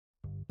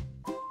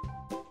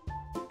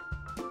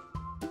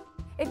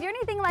If you're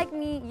anything like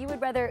me, you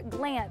would rather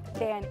glamp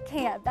than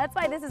camp. That's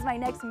why this is my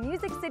next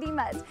Music City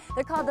must.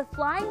 They're called the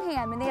Flying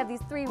Ham, and they have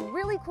these 3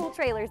 really cool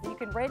trailers that you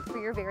can rent for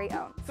your very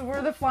own. So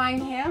we're the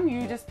Flying Ham.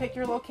 You just pick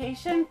your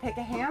location, pick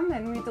a ham,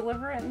 and we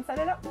deliver it and set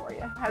it up for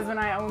you. My husband and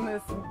I own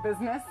this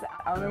business,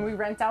 and we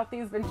rent out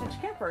these vintage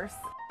campers.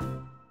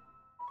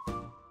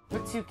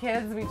 With 2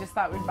 kids, we just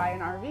thought we'd buy an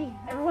RV.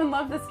 Everyone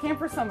loved this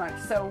camper so much,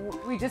 so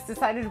we just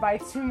decided to buy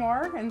 2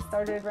 more and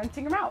started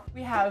renting them out.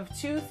 We have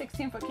 2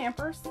 16-foot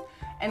campers,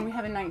 and we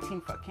have a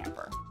 19-foot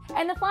camper.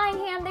 And the Flying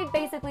Ham, they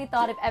basically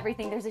thought of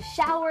everything. There's a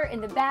shower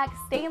in the back,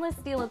 stainless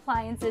steel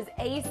appliances,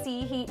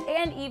 AC, heat,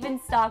 and even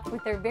stocked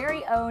with their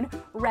very own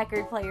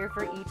record player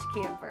for each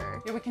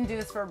camper. Yeah, we can do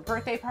this for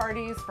birthday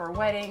parties, for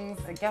weddings,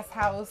 a guest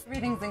house,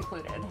 everything's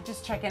included.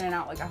 Just check in and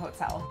out like a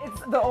hotel.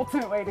 It's the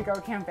ultimate way to go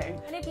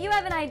camping. And if you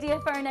have an idea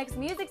for our next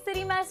Music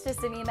City Must, just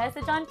send me a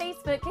message on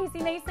Facebook,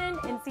 Casey Mason,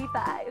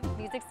 NC5.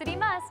 Music City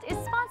Must is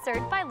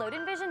sponsored by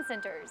Loden Vision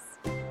Centers.